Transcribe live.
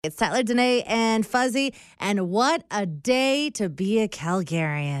It's Tyler, Danae, and Fuzzy, and what a day to be a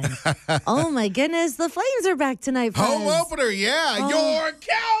Calgarian. Oh my goodness, the Flames are back tonight, Fuzz. Home opener, yeah. Your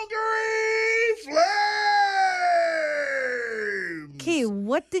Calgary Flames! Okay,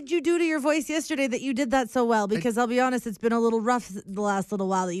 what did you do to your voice yesterday that you did that so well? Because I'll be honest, it's been a little rough the last little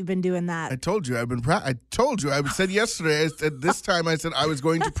while that you've been doing that. I told you, I said yesterday, this time I said I was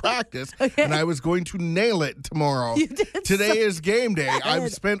going to practice, and I was going to nail it tomorrow. You did Today is game day. good.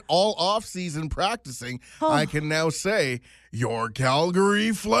 I've spent all off-season practicing. Oh. I can now say, your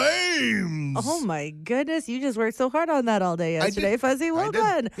Calgary Flames! Oh my goodness, you just worked so hard on that all day yesterday, Fuzzy. Well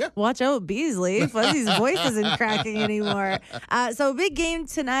done. Yeah. Watch out, Beasley. Fuzzy's voice isn't cracking anymore. So big game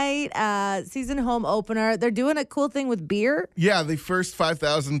tonight, season home opener. They're doing a cool thing with beer. Yeah, the first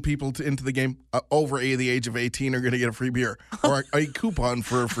 5,000 people into the game over the age of 18 are going to get a free beer or a coupon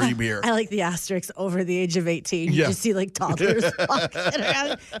for a free beer. I like the asterisks over the age of 18. You Yeah. just see like toddlers walking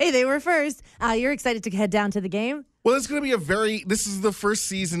around. Hey, they were first. You're excited to head down to the game? Well, it's going to be this is the first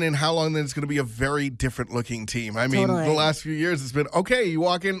season in how long that it's going to be a very different looking team. I mean, Totally. the last few years it's been, okay, you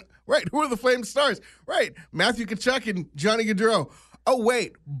walk in, right, who are the Flame stars? Right, Matthew Tkachuk and Johnny Gaudreau. Oh,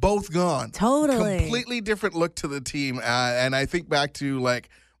 wait, both gone. Totally. Completely different look to the team. And I think back to like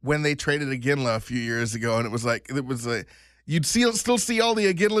when they traded Iginla a few years ago, and it was you'd still see all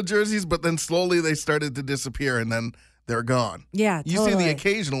the Iginla jerseys, but then slowly they started to disappear, and then they're gone. Yeah, You totally. see the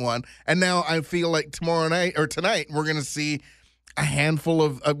occasional one, and now I feel like tonight we're going to see a handful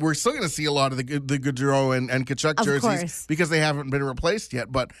of. We're still going to see a lot of the Gaudreau and Tkachuk Of jerseys course. because they haven't been replaced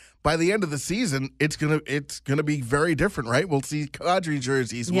yet. But by the end of the season, it's gonna be very different, right? We'll see Kadri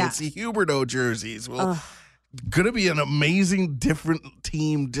jerseys. Yeah. We'll see Huberdeau jerseys. Gonna be an amazing, different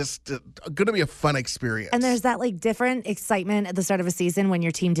team. Just gonna be a fun experience. And there's that like different excitement at the start of a season when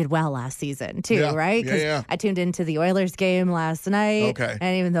your team did well last season too, Yeah, right? yeah. I tuned into the Oilers game last night. Okay.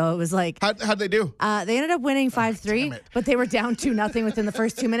 And even though it was like How'd they do? they ended up winning 5-3, damn it. but they were down 2-0 within the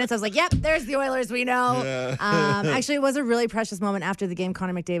first 2 minutes. I was like, yep, there's the Oilers we know. Actually, it was a really precious moment after the game.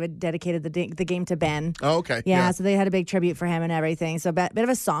 Connor McDavid dedicated the game to Ben. Oh, okay. Yeah, so they had a big tribute for him and everything. So bit of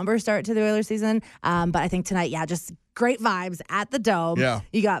a somber start to the Oilers season. But I think tonight, just great vibes at the Dome. Yeah.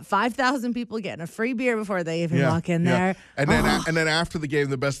 You got 5,000 people getting a free beer before they even walk in there. And then after the game,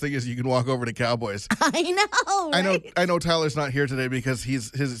 the best thing is you can walk over to Cowboys. I know, right? I know Tyler's not here today because his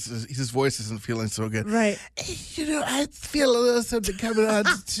voice isn't feeling so good. Right. I feel a little something coming on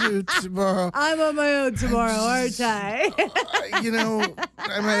tomorrow. I'm on my own tomorrow, aren't I?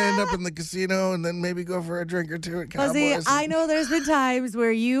 I might end up in the casino and then maybe go for a drink or two at Fuzzy, Cowboys. I know there's been times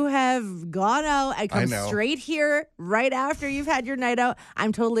where you have gone out and come know. straight here right after you've had your night out.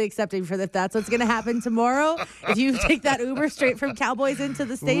 I'm totally accepting for if that's what's going to happen tomorrow. If you take that Uber straight from Cowboys into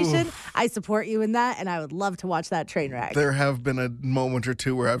the station, I support you in that, and I would love to watch that train wreck. There have been a moment or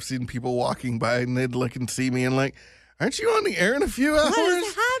two where I've seen people walking by and they'd look and see me and like, aren't you on the air in a few hours? What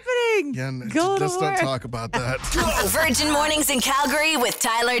is happening? Yeah, Go to let's work. not talk about that. Virgin Mornings in Calgary with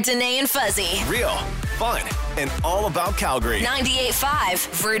Tyler, Danae, and Fuzzy. Real, fun, and all about Calgary. 98.5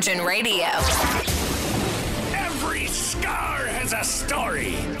 Virgin Radio. Every scar has a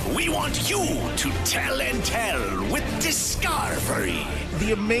story. We want you to tell and tell with Discovery.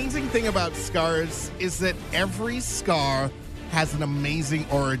 The amazing thing about scars is that every scar has an amazing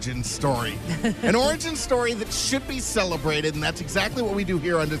origin story. An origin story that should be celebrated, and that's exactly what we do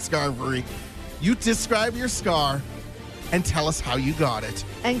here on Discovery. You describe your scar and tell us how you got it.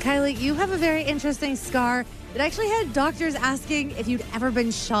 And Kylie, you have a very interesting scar that actually had doctors asking if you'd ever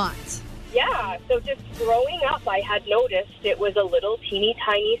been shot. Yeah, so just growing up, I had noticed it was a little teeny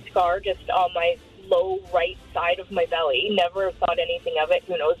tiny scar just on my low right side of my belly. Never thought anything of it.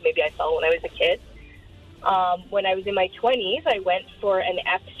 Who knows? Maybe I saw it when I was a kid. When I was in my 20s, I went for an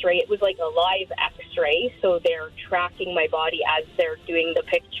x-ray. It was like a live x-ray, so they're tracking my body as they're doing the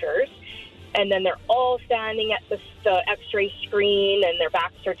pictures. And then they're all standing at the x-ray screen, and their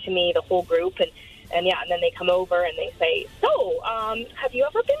backs are to me, the whole group. And then they come over and they say, so, have you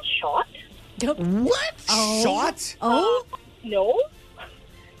ever been shot? What? Oh. Shot? Oh? No.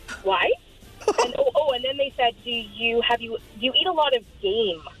 Why? And and then they said, do you eat a lot of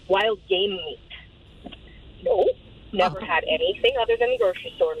wild game meat? No, never had anything other than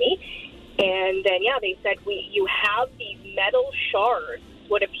grocery store meat. And then, they said, you have these metal shards,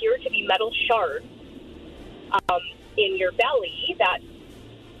 what appear to be metal shards, in your belly that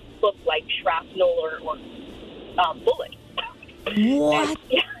look like shrapnel or bullets. What? And,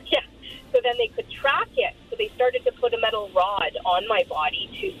 yeah. So then they could track it. So they started to put a metal rod on my body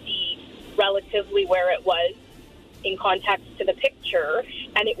to see relatively where it was in context to the picture.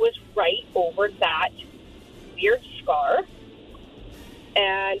 And it was right over that weird scar.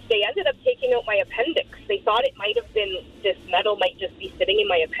 And they ended up taking out my appendix. They thought it might have been this metal might just be sitting in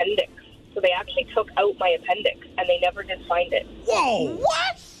my appendix. So they actually took out my appendix, and they never did find it. Whoa!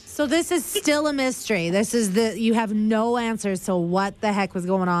 What? So this is still a mystery. You have no answers to what the heck was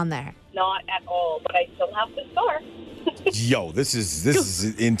going on there. Not at all, but I still have the scar. Yo, this is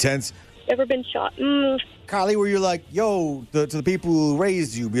intense. Never been shot. Kylie, where you're like, yo, to the people who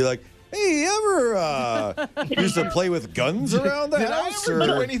raised you, be like, hey, you ever used to play with guns around the Did house? I ever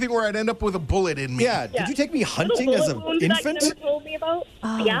do anything where I'd end up with a bullet in me? Yeah. Did you take me hunting as an infant? That you never told me about?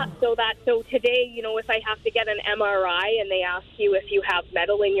 Yeah, so today, if I have to get an MRI and they ask you if you have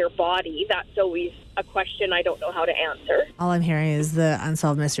metal in your body, that's always a question I don't know how to answer. All I'm hearing is the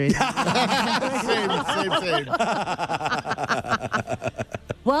unsolved mysteries. Same.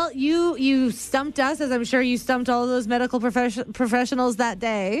 Well, you stumped us, as I'm sure you stumped all of those medical professionals that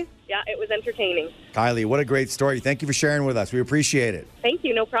day. Yeah, it was entertaining. Kylie, what a great story. Thank you for sharing with us. We appreciate it. Thank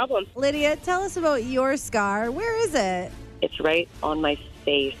you, no problem. Lydia, tell us about your scar. Where is it? It's right on my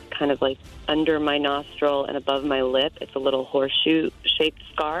face, kind of like under my nostril and above my lip. It's a little horseshoe-shaped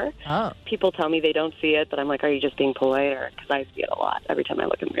scar. Oh. People tell me they don't see it, but I'm like, are you just being polite? Or because I see it a lot. Every time I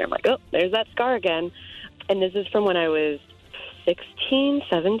look in the mirror, I'm like, oh, there's that scar again. And this is from when I was 16,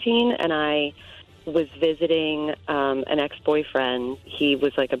 17, and I was visiting an ex-boyfriend. He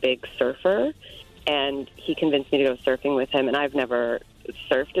was like a big surfer, and he convinced me to go surfing with him, and I've never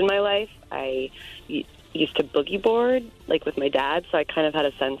surfed in my life. I used to boogie board, like with my dad, so I kind of had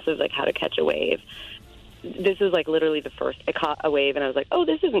a sense of like how to catch a wave. This was like literally the first. I caught a wave, and I was like, oh,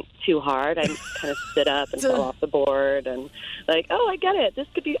 this isn't too hard. I kind of stood up and fell off the board, and like, oh, I get it. This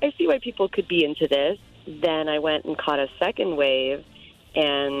could be, I see why people could be into this. Then I went and caught a second wave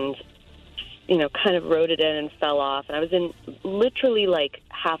and, kind of rode it in and fell off. And I was in literally like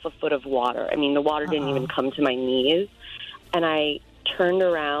half a foot of water. I mean, the water didn't even come to my knees. And I turned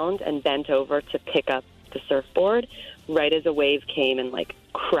around and bent over to pick up the surfboard right as a wave came and like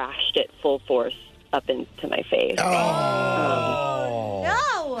crashed it full force up into my face. No!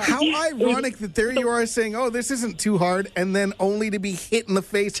 How ironic that there you are saying, oh, this isn't too hard, and then only to be hit in the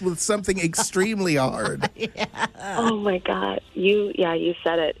face with something extremely hard. Oh, my God. You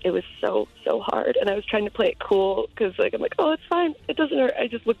said it. It was so hard. And I was trying to play it cool because like, I'm like, oh, it's fine. It doesn't hurt. I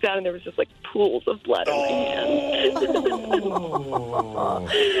just looked down and there was just like pools of blood in my hand.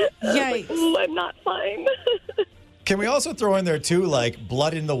 Yikes. Like, ooh, I'm not fine. Can we also throw in there, too, like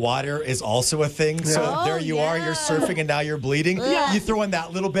blood in the water is also a thing? So there you are, you're surfing and now you're bleeding. Yeah. You throw in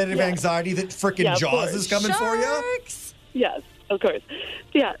that little bit of anxiety that frickin' Jaws is coming for you? Sharks! Yes, of course.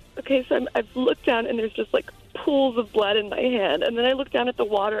 Yeah, okay, so I've looked down and there's just like pools of blood in my hand. And then I look down at the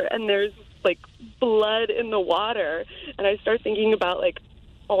water and there's like blood in the water. And I start thinking about like,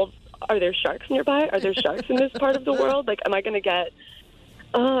 are there sharks nearby? Are there sharks in this part of the world? Like, am I going to get...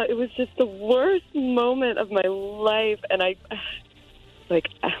 it was just the worst moment of my life, and I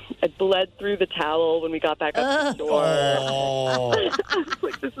bled through the towel when we got back up to the store. I was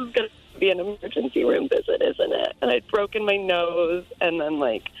like, this is going to be an emergency room visit, isn't it? And I'd broken my nose, and then,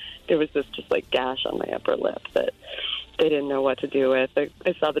 like, there was this just, like, gash on my upper lip that they didn't know what to do with. I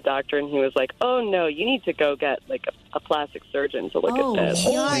saw the doctor, and he was like, oh, no, you need to go get, like, a plastic surgeon to look at this.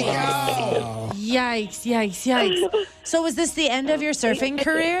 Yikes. So was this the end of your surfing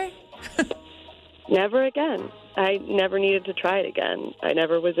career? Never again. I never needed to try it again. I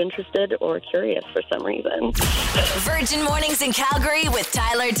never was interested or curious for some reason. Virgin Mornings in Calgary with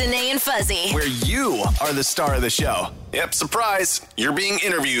Tyler, Danae, and Fuzzy. Where you are the star of the show. Yep, surprise. You're being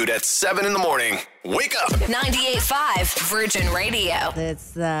interviewed at 7 in the morning. Wake up. 98.5 Virgin Radio.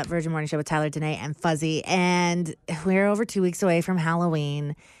 It's the Virgin Morning Show with Tyler, Danae, and Fuzzy. And we're over 2 weeks away from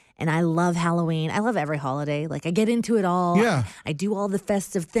Halloween. And I love Halloween. I love every holiday. Like, I get into it all. Yeah. I do all the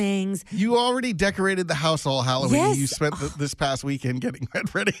festive things. You already decorated the house all Halloween. Yes. You spent this past weekend getting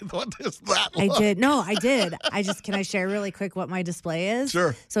ready. What is that I look? did. No, I did. Can I share really quick what my display is?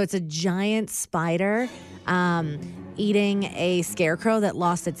 Sure. So it's a giant spider eating a scarecrow that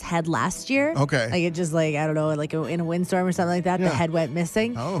lost its head last year. Okay. Like it just like, I don't know, like in a windstorm or something like that, the Yeah. head went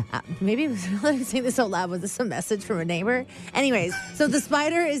missing. Oh. Maybe I'm saying this out loud. Was this a message from a neighbor? Anyways, so the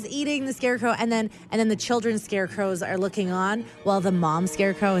spider is eating the scarecrow and then the children's scarecrows are looking on while the mom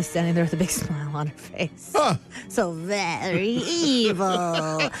scarecrow is standing there with a big smile on her face. Huh. So very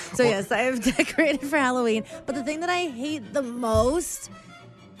evil. So yes, I have decorated for Halloween. But the thing that I hate the most,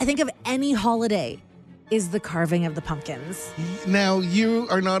 I think of any holiday, is the carving of the pumpkins. Now, you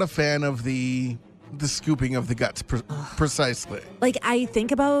are not a fan of the The scooping of the guts, precisely. Like, I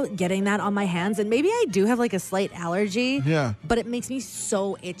think about getting that on my hands, and maybe I do have like a slight allergy. Yeah. But it makes me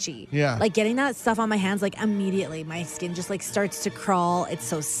so itchy. Yeah. Like, getting that stuff on my hands, like, immediately my skin just like starts to crawl. It's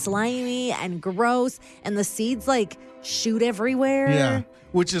so slimy and gross, and the seeds like shoot everywhere. Yeah.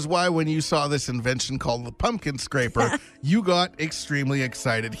 Which is why when you saw this invention called the pumpkin scraper, you got extremely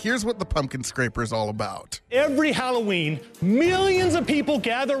excited. Here's what the pumpkin scraper is all about. Every Halloween, millions of people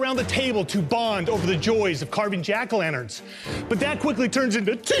gather around the table to bond over the joys of carving jack-o'-lanterns. But that quickly turns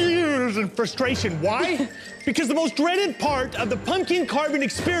into tears and frustration. Why? Because the most dreaded part of the pumpkin carving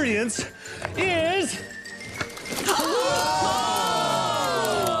experience is...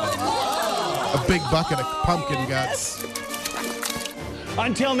 A big bucket of pumpkin guts.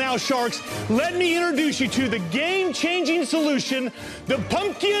 Until now, Sharks, let me introduce you to the game-changing solution, the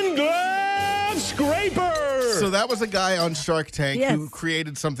Pumpkin Glove Scraper! So that was a guy on Shark Tank Yes. who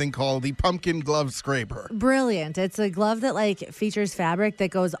created something called the pumpkin glove scraper. Brilliant. It's a glove that like features fabric that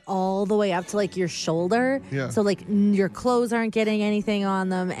goes all the way up to like your shoulder. Yeah. So like your clothes aren't getting anything on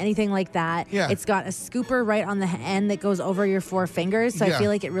them, anything like that. Yeah. It's got a scooper right on the end that goes over your 4 fingers. So Yeah. I feel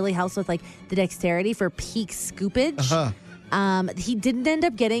like it really helps with like the dexterity for peak scoopage. Uh-huh. He didn't end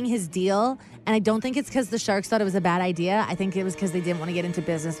up getting his deal, and I don't think it's because the Sharks thought it was a bad idea. I think it was because they didn't want to get into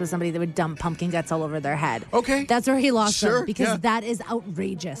business with somebody that would dump pumpkin guts all over their head. Okay. That's where he lost Sure, them, because yeah. that is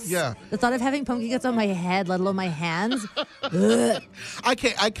outrageous. Yeah. The thought of having pumpkin guts on my head, let alone my hands.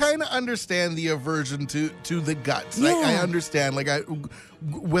 I kind of understand the aversion to the guts. I Yeah. understand. Like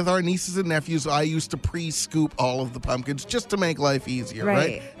with our nieces and nephews, I used to pre-scoop all of the pumpkins just to make life easier, right?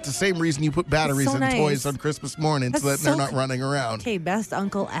 Right. It's the same reason you put batteries so in nice. toys on Christmas morning so that That's they're so not running around. Okay, best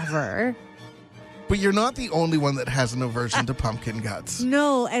uncle ever. But you're not the only one that has an aversion to pumpkin guts.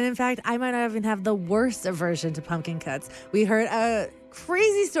 No, and in fact, I might not even have the worst aversion to pumpkin guts. We heard a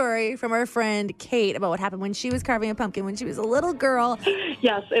crazy story from our friend Kate about what happened when she was carving a pumpkin when she was a little girl.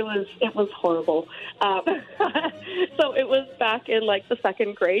 Yes, it was horrible. So it was back in like the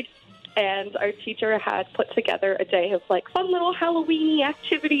second grade, and our teacher had put together a day of like fun little Halloween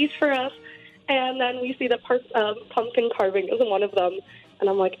activities for us. And then we see that pumpkin carving is one of them. And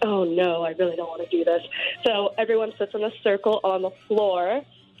I'm like, oh no, I really don't want to do this. So everyone sits in a circle on the floor,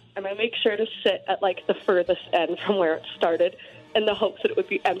 and I make sure to sit at like the furthest end from where it started in the hopes that it would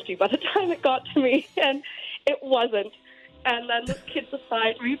be empty by the time it got to me. And it wasn't. And then this kid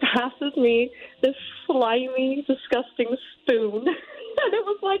beside me passes me this slimy, disgusting spoon. And it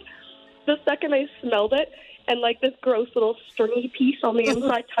was like the second I smelled it, and like this gross little stringy piece on the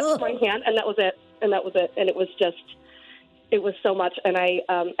inside touched my hand, and that was it. And that was it. And it was just, it was so much. And I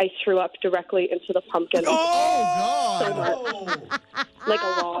threw up directly into the pumpkin. Oh, So God. much. Like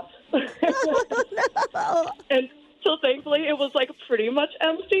a lot. And so thankfully it was like pretty much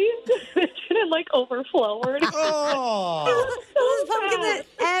empty. It didn't like overflow or anything. This pumpkin that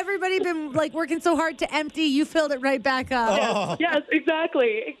everybody been like working so hard to empty, you filled it right back up. Yes,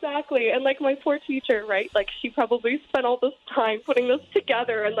 exactly. And like my poor teacher, right? Like she probably spent all this time putting this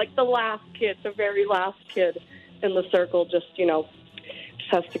together, and like the very last kid in the circle just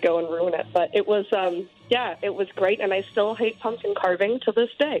has to go and ruin it. But it was it was great, and I still hate pumpkin carving to this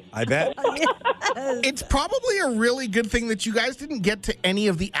day. I bet. It's probably a really good thing that you guys didn't get to any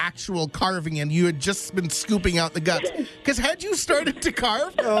of the actual carving and you had just been scooping out the guts. Because had you started to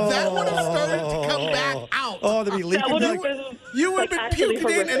carve, that would have started to come back out. Oh, they'd be That leaking. would Like, have been You would have been actually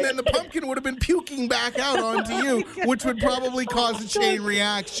puking in, and horrific. then the pumpkin would have been puking back out onto you, which would probably cause a chain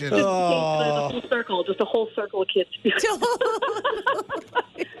reaction. There's a whole circle, just a whole circle of kids.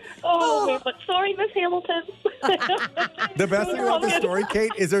 Oh, man, but sorry, Miss Hamilton. the best thing about this story,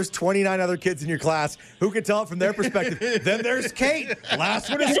 Kate, is there's 29 other kids in your class who can tell it from their perspective. Then there's Kate,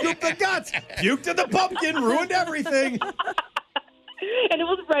 last one to scoop the guts, puked in the pumpkin, ruined everything. And it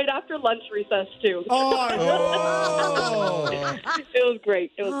was right after lunch recess, too. Oh. It was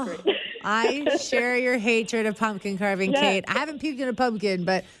great. I share your hatred of pumpkin carving, Yeah. Kate. I haven't puked in a pumpkin,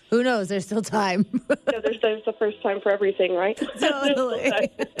 but who knows? There's still time. There's the first time for everything, right?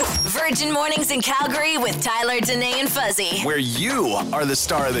 Totally. Virgin Mornings in Calgary with Tyler, Danae, and Fuzzy. Where you are the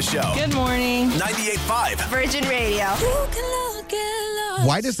star of the show. Good morning. 98.5. Virgin Radio.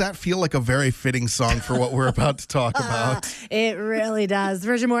 Why does that feel like a very fitting song for what we're about to talk about? It really does.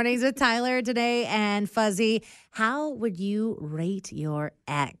 Virgin Mornings with Tyler today and Fuzzy. How would you rate your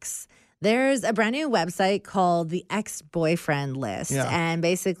ex? There's a brand new website called the Ex-Boyfriend List. Yeah. And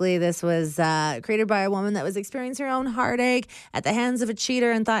basically this was created by a woman that was experiencing her own heartache at the hands of a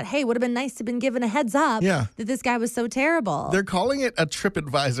cheater and thought, hey, would have been nice to have been given a heads up Yeah. that this guy was so terrible. They're calling it a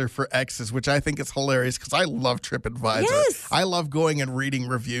TripAdvisor for exes, which I think is hilarious because I love TripAdvisor. Yes. I love going and reading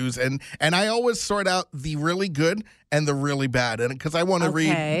reviews, and I always sort out the really good and the really bad, and because I want to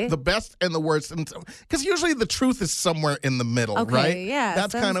Okay. read the best and the worst, and because usually the truth is somewhere in the middle, Okay, right? yeah,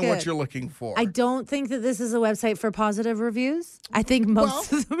 That's sounds kind of what good. you're looking for. I don't think that this is a website for positive reviews. I think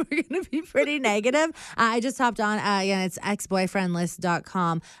most of them are going to be pretty negative. I just hopped on. Again, it's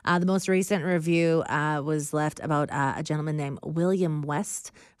exboyfriendlist.com. The most recent review was left about a gentleman named William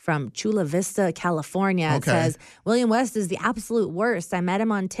West from Chula Vista, California. It Okay. says, William West is the absolute worst. I met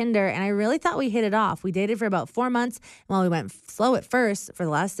him on Tinder, and I really thought we hit it off. We dated for about 4 months. And while we went slow at first, for the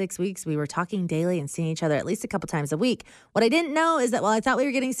last 6 weeks, we were talking daily and seeing each other at least a couple times a week. What I didn't know is that while I thought we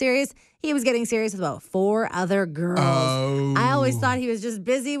were getting serious, he was getting serious with about 4 other girls. Oh. I always thought he was just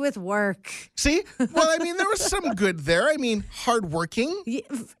busy with work. See? Well, I mean, there was some good there. I mean, hardworking.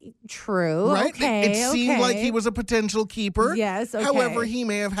 True. Right? Okay. It seemed like he was a potential keeper. Yes, okay. However, he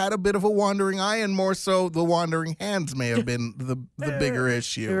may have had a bit of a wandering eye, and more so, the wandering hands may have been the bigger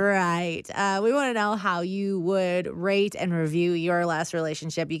issue. Right. We want to know how you would rate and review your last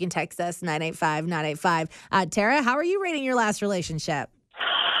relationship. You can text us 985-985. Tara, how are you rating your last relationship?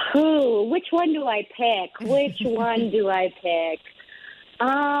 Ooh, which one do I pick? Which one do I pick?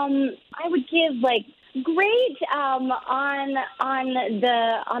 I would give like great on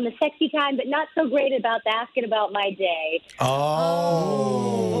the sexy time, but not so great about the asking about my day. Oh,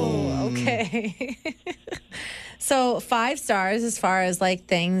 okay. So 5 stars as far as like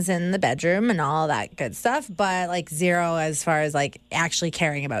things in the bedroom and all that good stuff, but like 0 as far as like actually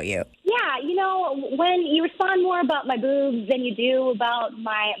caring about you. Yeah, you know, when you respond more about my boobs than you do about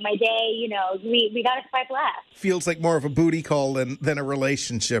my day, you know, we got to swipe left. Feels like more of a booty call than a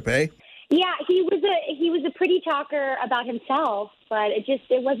relationship, eh? Yeah, he was a pretty talker about himself, but it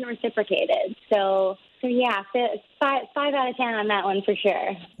wasn't reciprocated. So yeah, 5 out of 10 on that one for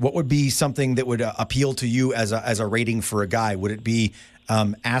sure. What would be something that would appeal to you as a rating for a guy? Would it be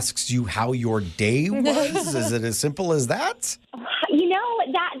asks you how your day was? Is it as simple as that? You know,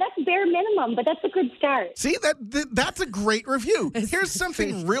 that's bare minimum, but that's a good start. See, that's a great review. Here's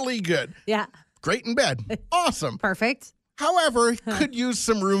something really good. Yeah. Great in bed. Awesome. Perfect. However, could use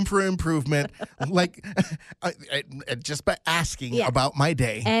some room for improvement, like just by asking about my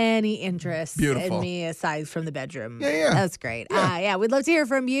day. Any interest Beautiful. in me aside from the bedroom. Yeah. That's great. We'd love to hear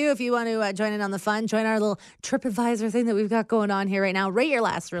from you. If you want to join in on the fun, join our little TripAdvisor thing that we've got going on here right now. Rate your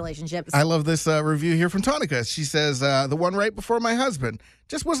last relationships. I love this review here from Tonica. She says, the one right before my husband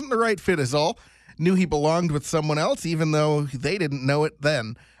just wasn't the right fit is all. Knew he belonged with someone else, even though they didn't know it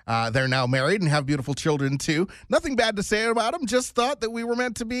then. They're now married and have beautiful children, too. Nothing bad to say about them. Just thought that we were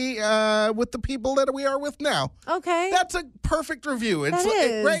meant to be with the people that we are with now. Okay. That's a perfect review. It's That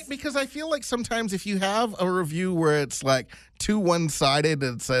is. right, because I feel like sometimes if you have a review where it's like too one-sided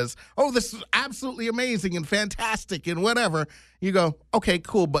and it says, oh, this is absolutely amazing and fantastic and whatever, you go, okay,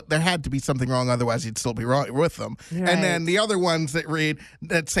 cool, but there had to be something wrong, otherwise you'd still be wrong with them. Right. And then the other ones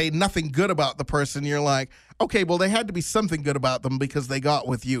that say nothing good about the person, you're like, okay, well, they had to be something good about them because they got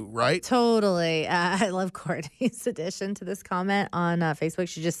with you, right? Totally. I love Courtney's addition to this comment on Facebook.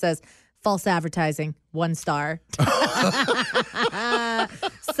 She just says, false advertising, 1 star.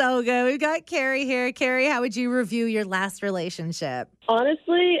 So good. We've got Carrie here. Carrie, how would you review your last relationship?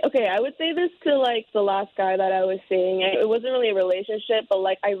 Honestly, okay, I would say this to, like, the last guy that I was seeing. It wasn't really a relationship, but,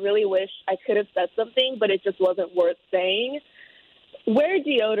 like, I really wish I could have said something, but it just wasn't worth saying. Wear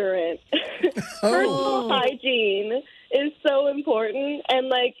deodorant. Personal hygiene is so important. And,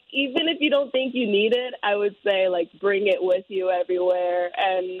 like, even if you don't think you need it, I would say, like, bring it with you everywhere.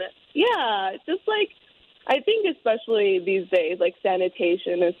 And, yeah, just, like, I think especially these days, like,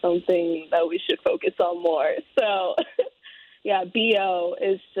 sanitation is something that we should focus on more. So, yeah, BO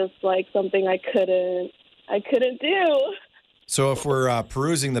is just, like, something I couldn't do. So if we're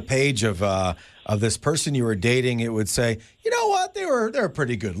perusing the page of this person you were dating, it would say, you know what, they were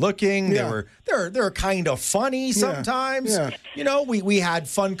pretty good looking. Yeah. They're kind of funny sometimes. Yeah. You know, we had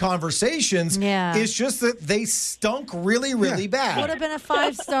fun conversations. Yeah. It's just that they stunk really, really bad. Would have been a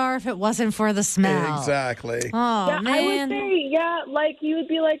 5-star if it wasn't for the smell. Exactly. Oh, Yeah, man. I would say, yeah, like you would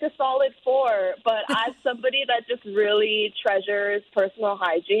be like a solid 4. But as somebody that just really treasures personal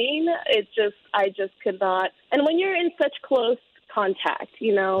hygiene, I just could not. And when you're in such close contact,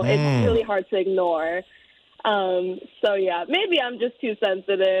 you know, it's really hard to ignore. So yeah, maybe I'm just too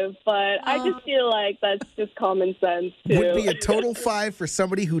sensitive, but I just feel like that's just common sense too. Would be a total 5 for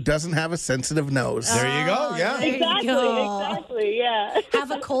somebody who doesn't have a sensitive nose. There you go. Yeah. There you go. Exactly. Yeah.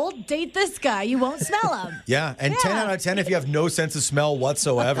 Have a cold, date this guy. You won't smell him. Yeah. And 10 out of 10 if you have no sense of smell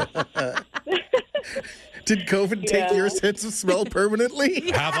whatsoever. Did COVID take your sense of smell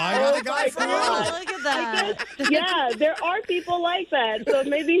permanently? Have I got a guy for you? Oh, look at that. Yeah, there are people like that, so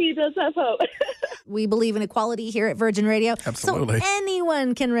maybe he does have hope. We believe in equality here at Virgin Radio. Absolutely. So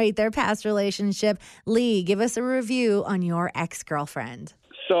anyone can rate their past relationship. Lee, give us a review on your ex-girlfriend.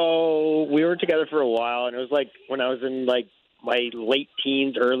 So we were together for a while, and it was like when I was in like my late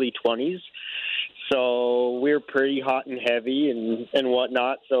teens, early 20s. So we were pretty hot and heavy and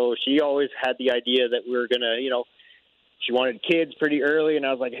whatnot. So she always had the idea that we were going to, she wanted kids pretty early. And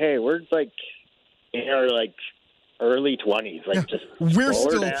I was like, hey, we're like in our like early 20s. Like just We're slow her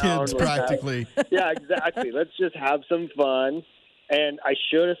still down. kids, Let's have- practically. Yeah, exactly. Let's just have some fun. And I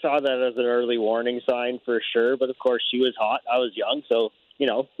should have saw that as an early warning sign for sure. But of course, she was hot. I was young. So,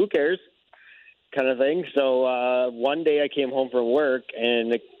 who cares? Kind of thing. So one day I came home from work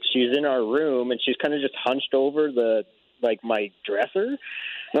and she's in our room and she's kind of just hunched over my dresser. And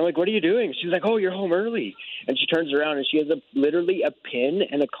I'm like, what are you doing? She's like, oh, you're home early. And she turns around and she has literally a pin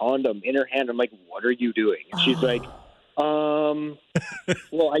and a condom in her hand. I'm like, what are you doing? And she's like, well,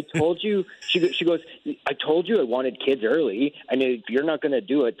 I told you, she goes, I told you I wanted kids early. And if you're not going to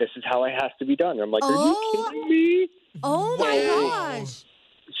do it, this is how it has to be done. And I'm like, are you kidding me? Oh my gosh.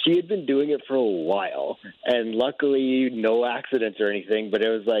 She had been doing it for a while, and luckily no accidents or anything, but it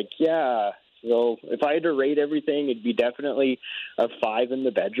was like, yeah. So if I had to rate everything, it'd be definitely a 5 in the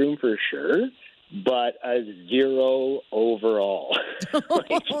bedroom for sure, but a 0 overall.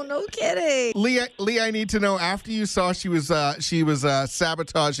 Oh, no kidding. Lee, I need to know, after you saw she was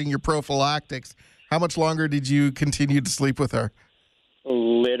sabotaging your prophylactics, how much longer did you continue to sleep with her?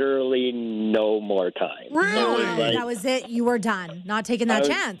 Literally no more time. Really? Like, That was it? You were done? Not taking that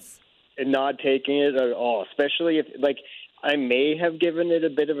chance? not taking it at all, especially if, like, I may have given it a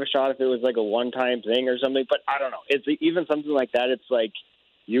bit of a shot if it was like a one-time thing or something, but I don't know. It's even something like that. It's like,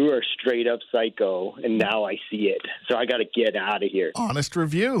 you are straight up psycho, and now I see it. So I got to get out of here. Honest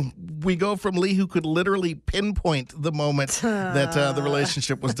review. We go from Lee, who could literally pinpoint the moment that the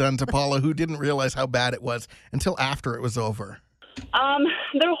relationship was done, to Paula, who didn't realize how bad it was until after it was over.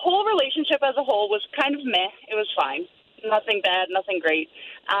 The whole relationship as a whole was kind of meh. It was fine. Nothing bad, nothing great.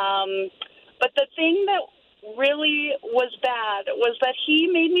 But the thing that really was bad was that he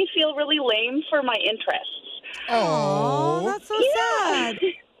made me feel really lame for my interests. Oh, that's so sad.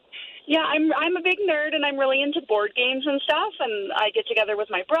 Yeah, I'm a big nerd, and I'm really into board games and stuff, and I get together with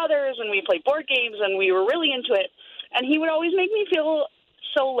my brothers, and we play board games, and we were really into it. And he would always make me feel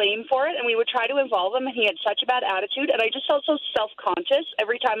so lame for it, and we would try to involve him, and he had such a bad attitude, and I just felt so self-conscious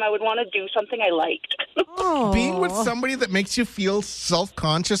every time I would want to do something I liked. Being with somebody that makes you feel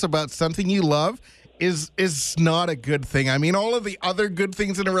self-conscious about something you love is not a good thing. I mean, all of the other good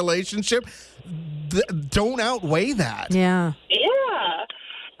things in a relationship don't outweigh that. Yeah. Yeah.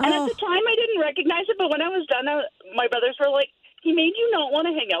 And at the time, I didn't recognize it, but when I was done, my brothers were like, he made you not want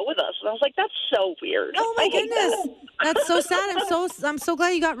to hang out with us. And I was like, that's so weird. Oh, my goodness. That's so sad. I'm so glad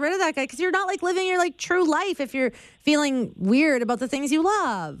you got rid of that guy, because you're not, like, living your, like, true life if you're feeling weird about the things you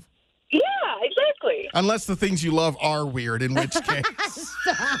love. Yeah, exactly. Unless the things you love are weird, in which case.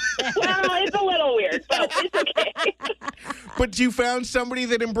 Well, it's a little weird, but it's okay. But you found somebody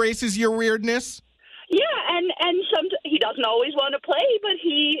that embraces your weirdness? Yeah, and he doesn't always want to play, but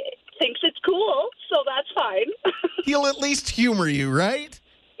he thinks it's cool, so that's fine. He'll at least humor you, right?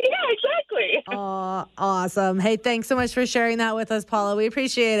 Yeah, exactly. Oh, awesome. Hey, thanks so much for sharing that with us, Paula. We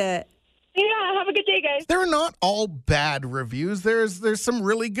appreciate it. Yeah, have a good day, guys. They're not all bad reviews. There's some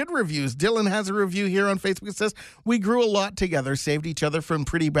really good reviews. Dylan has a review here on Facebook. It says, we grew a lot together, saved each other from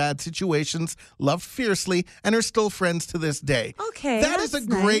pretty bad situations, loved fiercely, and are still friends to this day. Okay, That is a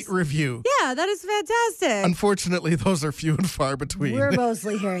great review. Yeah, that is fantastic. Unfortunately, those are few and far between. We're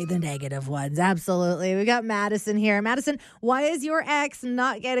mostly hearing the negative ones. Absolutely. We got Madison here. Madison, why is your ex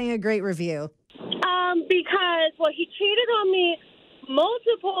not getting a great review? Because, well, he cheated on me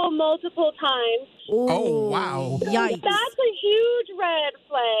multiple times. Oh, wow. Yikes. That's a huge red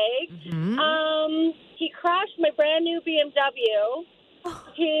flag. Mm-hmm. He crashed my brand new BMW.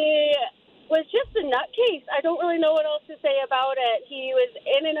 He was just a nutcase. I don't really know what else to say about it. He was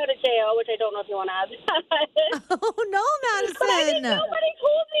in and out of jail, which I don't know if you want to add that. Oh, no, Madison. Nobody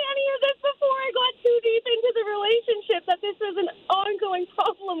told me any of this before I got too deep into the relationship, that this was an ongoing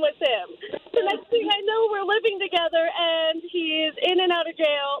problem with him. The next thing I know, we're living together, and he's in and out of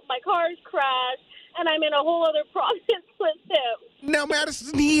jail. My car's crashed, and I'm in a whole other province with him. Now,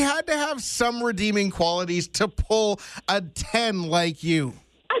 Madison, he had to have some redeeming qualities to pull a 10 like you.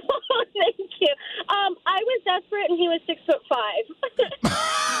 Thank you. I was desperate, and he was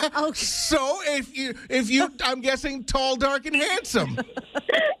 6'5". Okay. So if you, I'm guessing tall, dark, and handsome. No,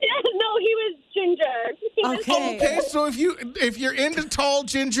 he was ginger. He was Okay, so if you're into tall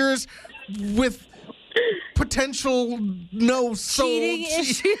gingers with potential Cheating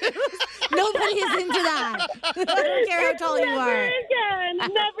issues. Nobody is into that. I don't care how tall you are.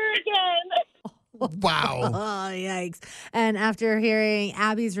 Never again. Wow. Oh, yikes. And after hearing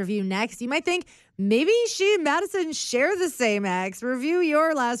Abby's review next, you might think maybe she and Madison share the same ex. Review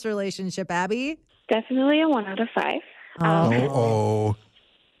your last relationship, Abby. Definitely a 1 out of 5. Oh.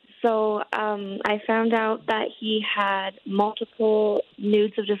 So I found out that he had multiple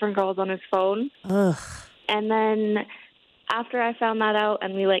nudes of different girls on his phone. Ugh. And then after I found that out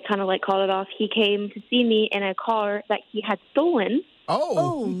and we kind of called it off, he came to see me in a car that he had stolen.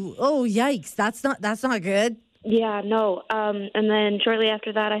 Oh, yikes. That's not good. Yeah, no. And then shortly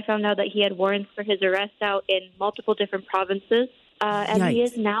after that, I found out that he had warrants for his arrest out in multiple different provinces. And he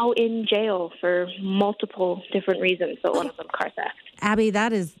is now in jail for multiple different reasons, but one of them car theft. Abby,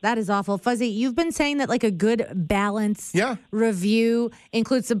 that is awful. Fuzzy, you've been saying that a good balanced review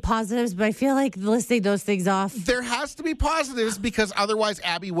includes some positives, but I feel like listing those things off. There has to be positives because otherwise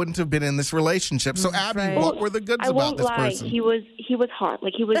Abby wouldn't have been in this relationship. So Abby, what were the goods about this person? He was hot.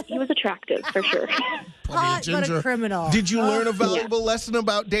 He was attractive for sure. Hot, but a criminal. Did you learn a valuable lesson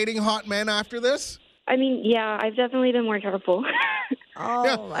about dating hot men after this? I mean, yeah, I've definitely been more careful.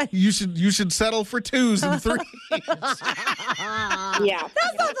 Yeah, you should settle for 2s and 3s. Yeah.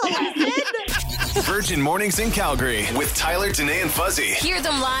 That's not the lesson. Virgin Mornings in Calgary with Tyler, Danae, and Fuzzy. Hear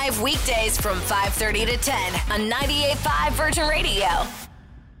them live weekdays from 5:30 to 10 on 98.5 Virgin Radio.